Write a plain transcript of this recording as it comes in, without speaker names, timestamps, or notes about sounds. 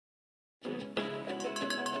Time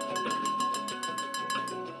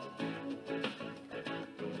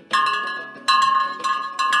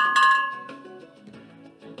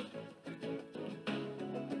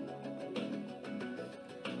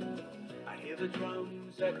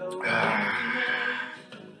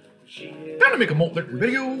to make a malt liquor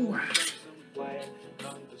video.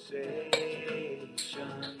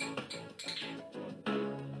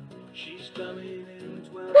 She's coming in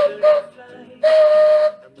 12:30 flight.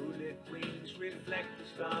 Her moonlit wings reflect the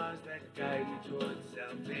stars that guide me towards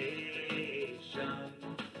salvation.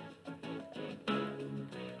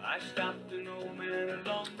 I stopped an old man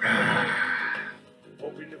along the way,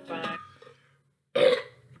 hoping to find.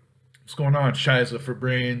 What's going on, Shiza for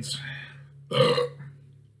brains?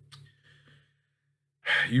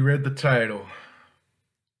 You read the title.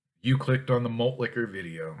 You clicked on the malt liquor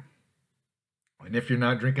video. And if you're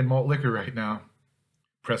not drinking malt liquor right now,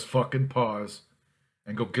 press fucking pause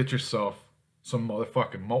and go get yourself some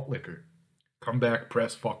motherfucking malt liquor. Come back,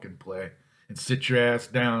 press fucking play, and sit your ass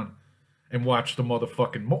down and watch the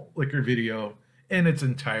motherfucking malt liquor video in its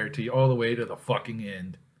entirety all the way to the fucking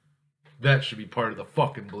end. That should be part of the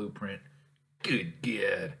fucking blueprint. Good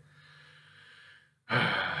God.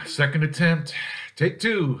 Second attempt. Take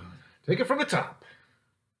two. Take it from the top.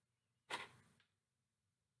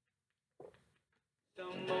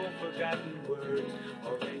 Some more forgotten words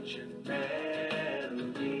or ancient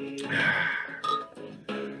melodies.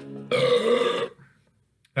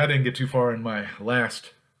 I didn't get too far in my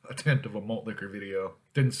last attempt of a malt liquor video.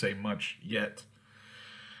 Didn't say much yet.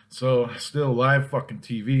 So, still live fucking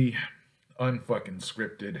TV. Unfucking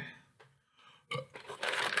scripted.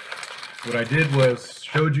 What I did was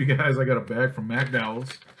showed you guys I got a bag from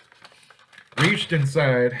McDowell's. Reached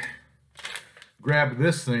inside, grabbed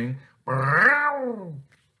this thing,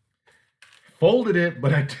 folded it,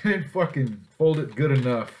 but I didn't fucking fold it good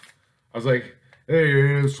enough. I was like,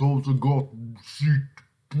 hey assholes, I got shit to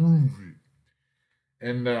prove it.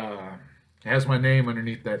 And it has my name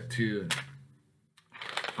underneath that too.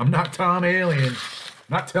 I'm not Tom Alien.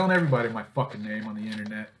 Not telling everybody my fucking name on the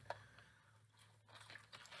internet.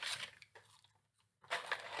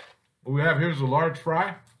 What we have here is a large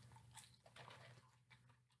fry.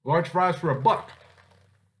 Large fries for $1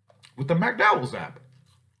 with the McDowell's app.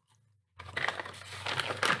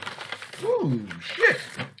 Ooh, shit.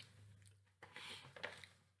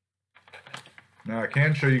 Now I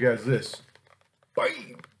can show you guys this.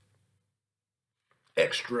 Bam!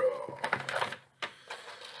 Extra.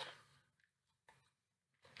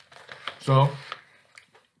 So,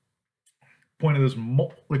 point of this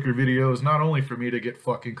malt liquor video is not only for me to get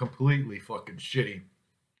fucking completely fucking shitty,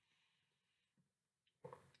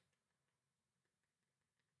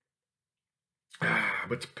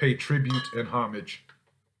 but to pay tribute and homage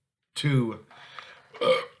to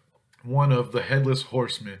one of the headless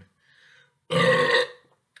horsemen, the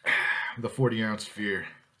 40-ounce Fear.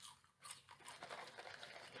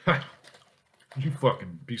 You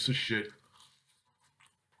fucking piece of shit.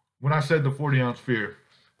 When I said the 40-ounce Fear,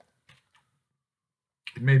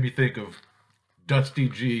 it made me think of Dusty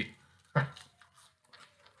G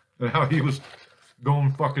and how he was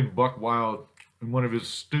going fucking buck wild in one of his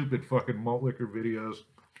stupid fucking malt liquor videos.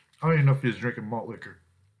 I don't even know if he was drinking malt liquor,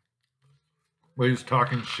 but he was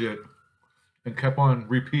talking shit and kept on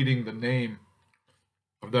repeating the name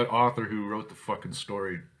of that author who wrote the fucking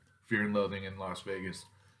story, Fear and Loathing in Las Vegas.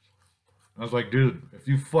 I was like, dude, if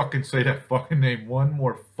you fucking say that fucking name one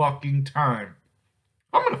more fucking time,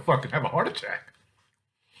 I'm gonna fucking have a heart attack.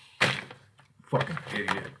 Fucking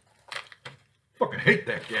idiot. Fucking hate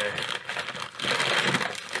that guy.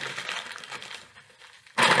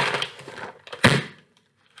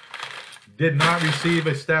 Did not receive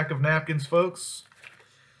a stack of napkins, folks.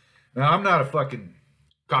 Now, I'm not a fucking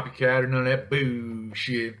copycat or none of that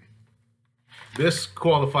bullshit. This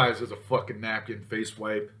qualifies as a fucking napkin, face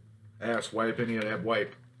wipe, ass wipe, any of that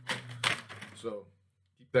wipe. So,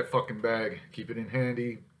 keep that fucking bag. Keep it in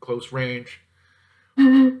handy, close range.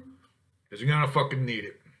 Because you're gonna fucking need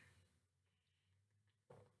it.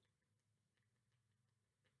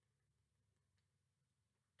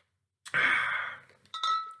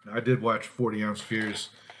 I did watch 40-ounce Fear's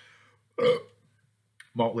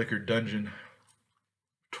Malt Liquor Dungeon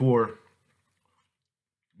tour.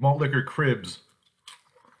 Malt Liquor Cribs,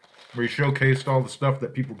 where he showcased all the stuff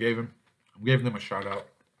that people gave him. I'm giving them a shout out.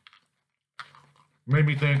 Made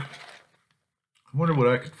me think, I wonder what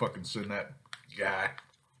I could fucking send that guy.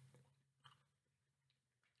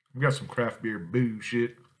 We got some craft beer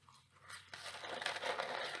bullshit.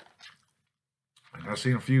 And I've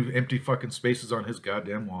seen a few empty fucking spaces on his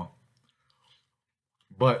goddamn wall.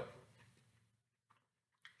 But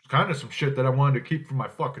kind of some shit that I wanted to keep for my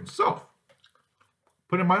fucking self.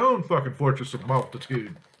 Put in my own fucking fortress of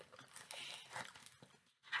multitude.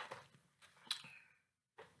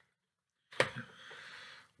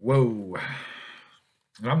 Whoa.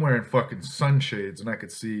 And I'm wearing fucking sunshades and I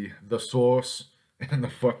could see the sauce and the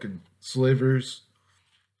fucking slivers.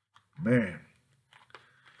 Man.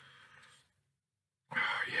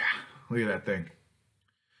 Oh, yeah. Look at that thing.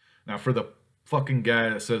 Now for the fucking guy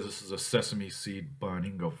that says this is a sesame seed bun, he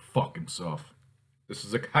can go fuck himself. This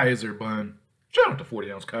is a Kaiser bun. Shout out to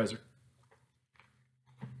 40-ounce Kaiser.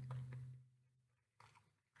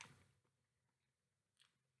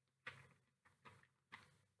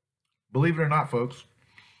 Believe it or not, folks,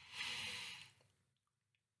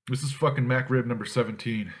 this is fucking Mac Rib number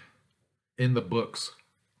 17 in the books.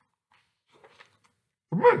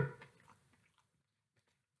 For me.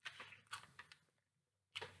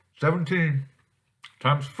 17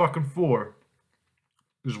 times fucking 4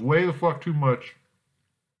 is way the fuck too much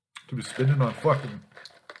to be spending on fucking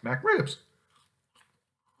Mac Ribs.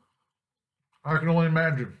 I can only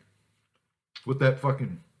imagine what that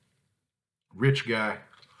fucking rich guy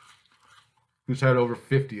who's had over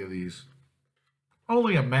 50 of these.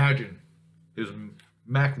 Only imagine his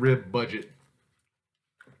Mac Rib budget.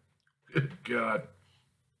 Good God.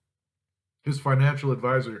 His financial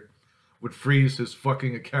advisor would freeze his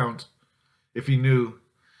fucking account if he knew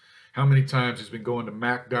how many times he's been going to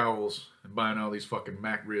McDowell's and buying all these fucking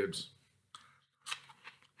Mac Ribs.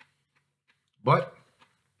 But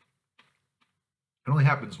it only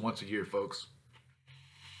happens once a year, folks.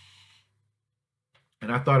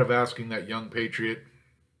 And I thought of asking that young patriot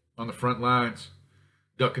on the front lines,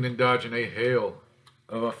 ducking and dodging a hail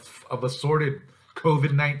of assorted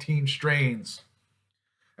COVID-19 strains,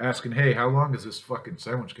 asking, hey, how long is this fucking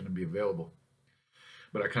sandwich going to be available?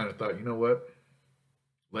 But I kind of thought, you know what?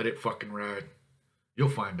 Let it fucking ride. You'll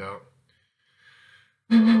find out.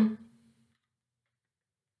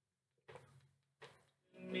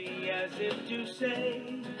 Me as if to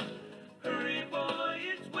say, hurry boy,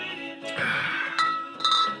 it's waiting there.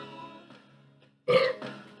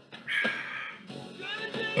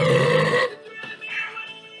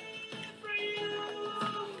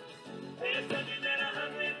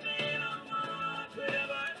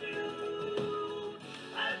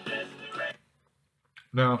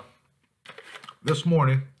 Now, this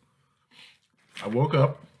morning, I woke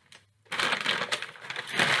up,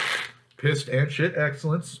 pissed and shit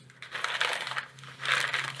excellence,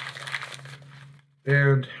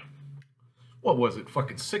 and what was it,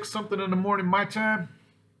 fucking 6 something in the morning my time?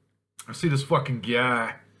 I see this fucking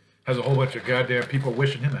guy has a whole bunch of goddamn people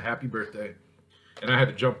wishing him a happy birthday, and I had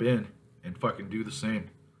to jump in and fucking do the same.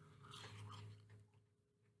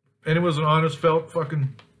 And it was an honest felt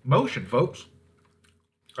fucking motion, folks.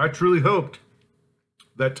 I truly hoped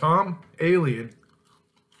that Tom Alien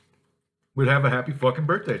would have a happy fucking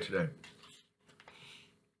birthday today.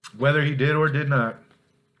 Whether he did or did not,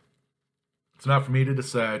 it's not for me to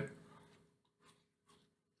decide.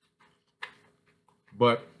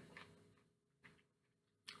 But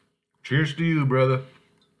cheers to you, brother.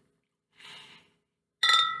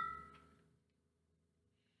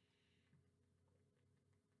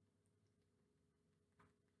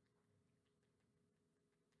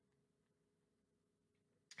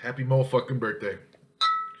 Happy motherfucking birthday.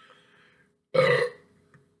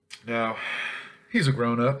 Now, he's a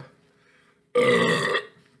grown-up.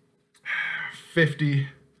 50,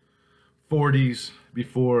 40s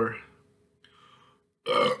before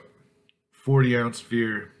 40-ounce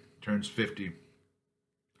fear turns 50.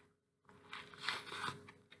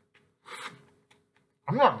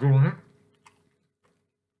 I'm not doing it.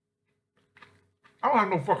 I don't have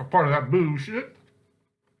no fucking part of that bullshit.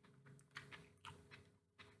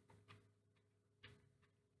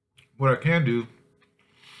 What I can do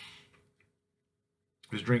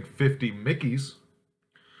is drink 50 Mickeys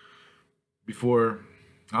before,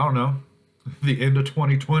 I don't know, the end of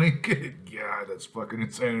 2020. God, that's fucking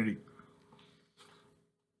insanity.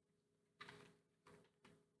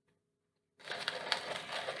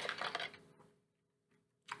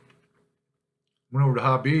 Went over to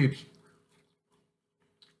Habib's.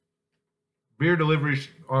 Beer deliveries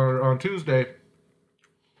are on Tuesday.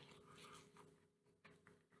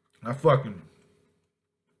 I fucking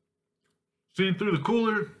seen through the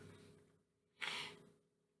cooler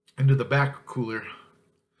into the back cooler,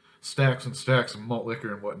 stacks and stacks of malt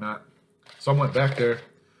liquor and whatnot. So I went back there,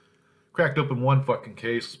 cracked open one fucking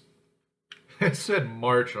case. It said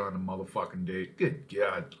March on the motherfucking date. Good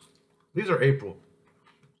God. These are April.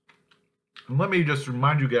 And let me just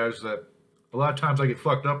remind you guys that a lot of times I get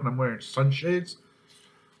fucked up and I'm wearing sunshades.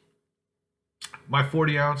 My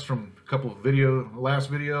 40 ounce from a couple of last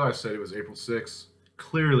video, I said it was April 6th.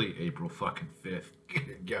 Clearly April fucking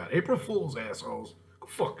 5th. God, April Fools, assholes. Go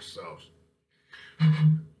fuck yourselves.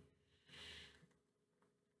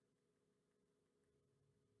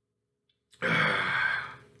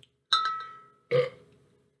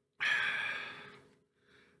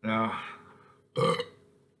 Now,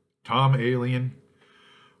 Tom Alien.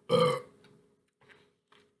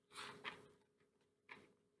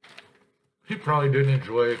 He probably didn't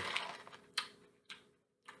enjoy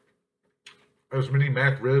as many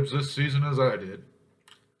Mac ribs this season as I did.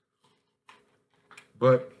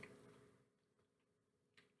 But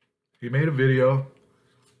he made a video.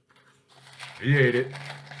 He ate it.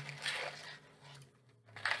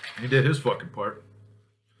 He did his fucking part.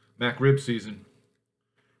 Mac rib season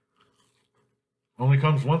only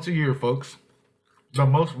comes once a year, folks. The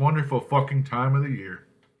most wonderful fucking time of the year.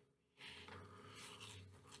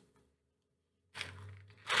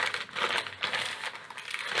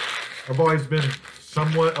 I've always been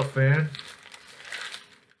somewhat a fan.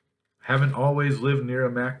 Haven't always lived near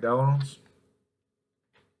a McDonald's.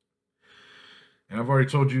 And I've already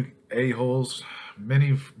told you a-holes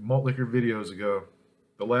many malt liquor videos ago.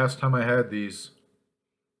 The last time I had these,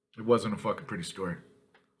 it wasn't a fucking pretty story.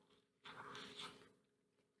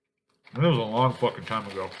 And it was a long fucking time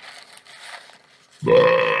ago.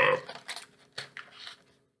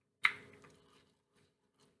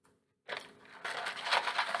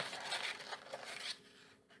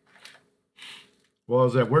 While I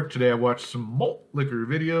was at work today, I watched some malt liquor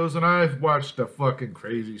videos, and I watched a fucking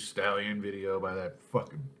crazy stallion video by that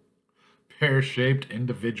fucking pear-shaped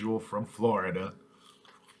individual from Florida.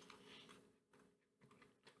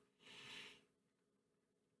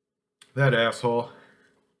 That asshole.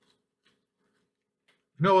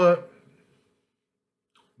 You know what?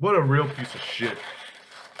 What a real piece of shit.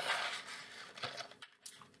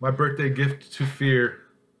 My birthday gift to Fear,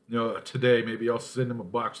 today, maybe I'll send him a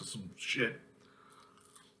box of some shit.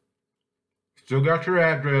 Still got your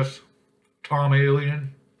address, Tom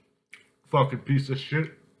Alien. Fucking piece of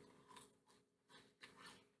shit.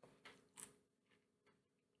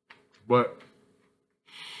 But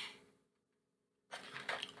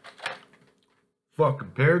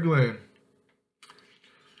fucking Pear Glen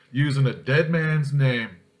using a dead man's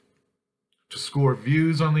name to score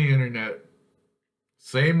views on the internet.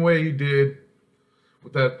 Same way he did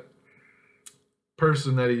with that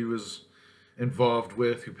person that he was involved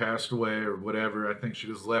with who passed away or whatever. I think she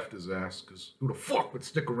just left his ass, because who the fuck would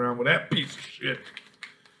stick around with that piece of shit?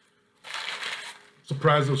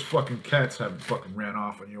 Surprised those fucking cats haven't fucking ran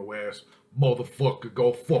off on your ass. Motherfucker,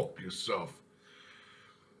 go fuck yourself.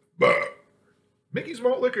 But Mickey's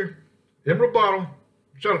Malt Liquor, Emerald Bottle.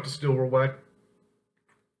 Shout out to Still Worldwide.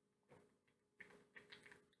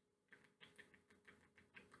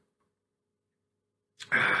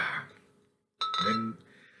 And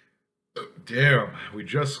damn, we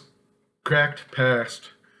just cracked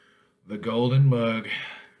past the golden mug.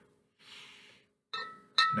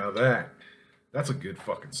 Now that's a good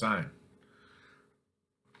fucking sign.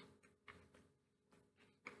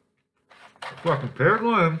 Fucking Pear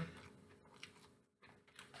Glen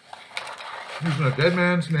using a dead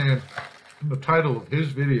man's name in the title of his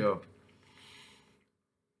video.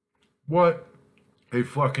 What a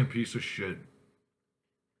fucking piece of shit.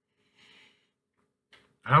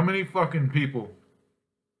 How many fucking people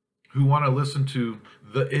who want to listen to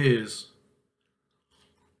The Is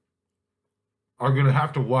are going to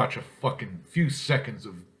have to watch a fucking few seconds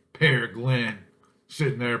of Pear Glen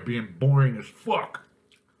sitting there being boring as fuck,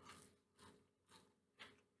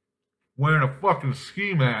 wearing a fucking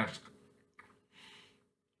ski mask,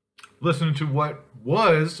 listening to what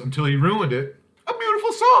was, until he ruined it, a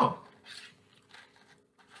beautiful song?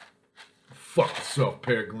 Fuck yourself,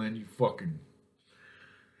 Pear Glen, you fucking...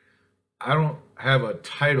 I don't have a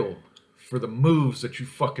title for the moves that you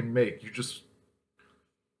fucking make. You just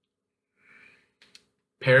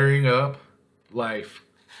pairing up life.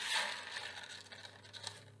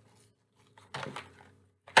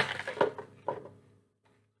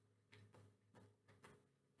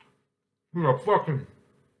 You're a fucking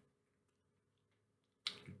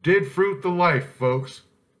did fruit the life, folks.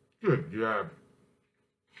 Good job.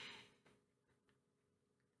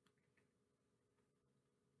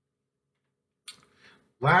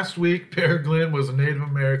 Last week, Pear Glen was a Native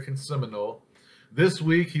American Seminole. This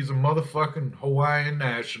week, he's a motherfucking Hawaiian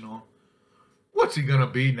national. What's he gonna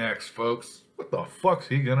be next, folks? What the fuck's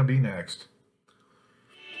he gonna be next?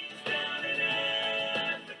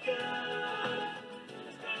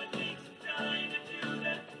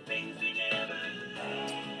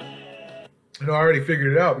 I already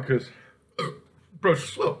figured it out, because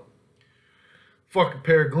Approach slow. Fucking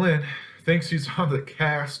Pear Glenn thinks he's on the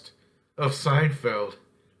cast of Seinfeld.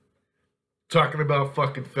 Talking about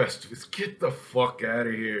fucking Festivus. Get the fuck out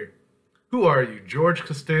of here. Who are you? George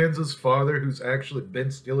Costanza's father, who's actually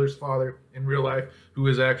Ben Stiller's father in real life, who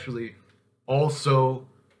is actually also,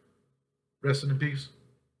 rest in peace.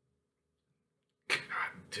 God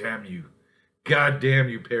damn you. God damn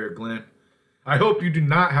you, Pear Glenn. I hope you do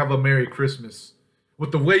not have a Merry Christmas.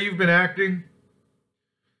 With the way you've been acting,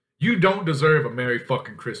 you don't deserve a Merry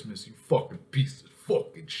fucking Christmas, you fucking piece of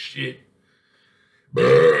fucking shit.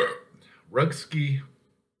 Rugski.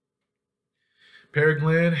 Pear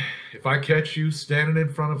Glenn, if I catch you standing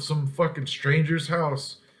in front of some fucking stranger's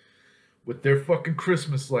house with their fucking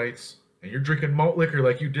Christmas lights and you're drinking malt liquor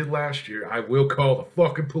like you did last year, I will call the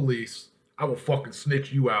fucking police. I will fucking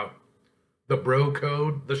snitch you out. The bro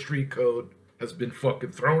code, the street code has been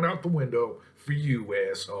fucking thrown out the window for you,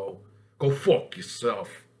 asshole. Go fuck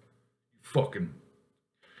yourself.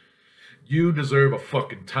 You deserve a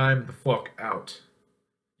fucking time the fuck out.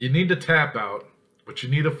 You need to tap out, but you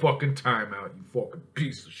need a fucking timeout, you fucking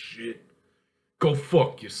piece of shit. Go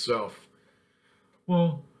fuck yourself.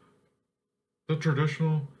 Well, the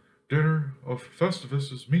traditional dinner of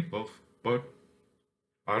Festivus is meatloaf, but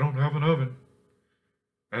I don't have an oven.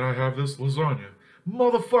 And I have this lasagna.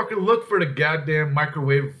 Motherfucker, look for the goddamn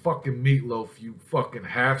microwave fucking meatloaf, you fucking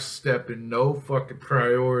half-stepping, no fucking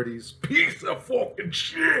priorities. Piece of fucking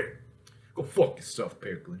shit. Go fuck yourself,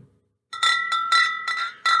 Pear Glenn.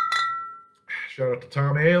 Shout out to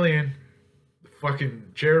Tom Alien, the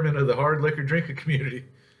fucking chairman of the hard liquor drinking community.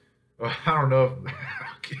 Well, I don't know.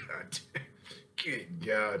 God. Good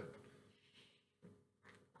God.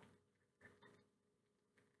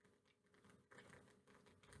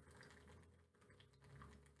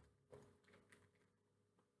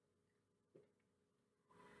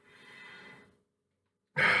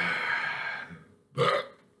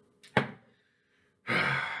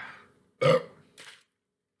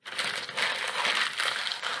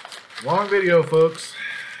 Long video, folks.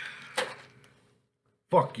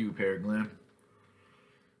 Fuck you, Pear Glenn.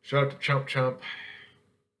 Shout out to Chump Chump.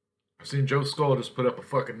 I've seen Joe Skull just put up a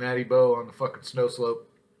fucking natty bow on the fucking snow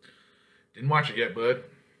slope. Didn't watch it yet, bud.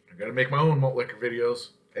 I gotta make my own malt liquor videos.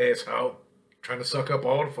 Asshole. Trying to suck up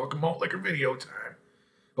all the fucking malt liquor video time.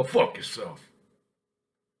 Go fuck yourself.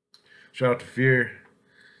 Shout out to Fear.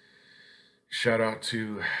 Shout out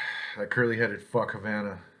to that curly-headed fuck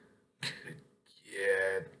Havana.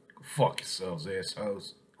 Yeah, go fuck yourselves,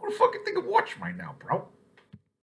 assholes. Who the fuck you think I'm watching right now, bro?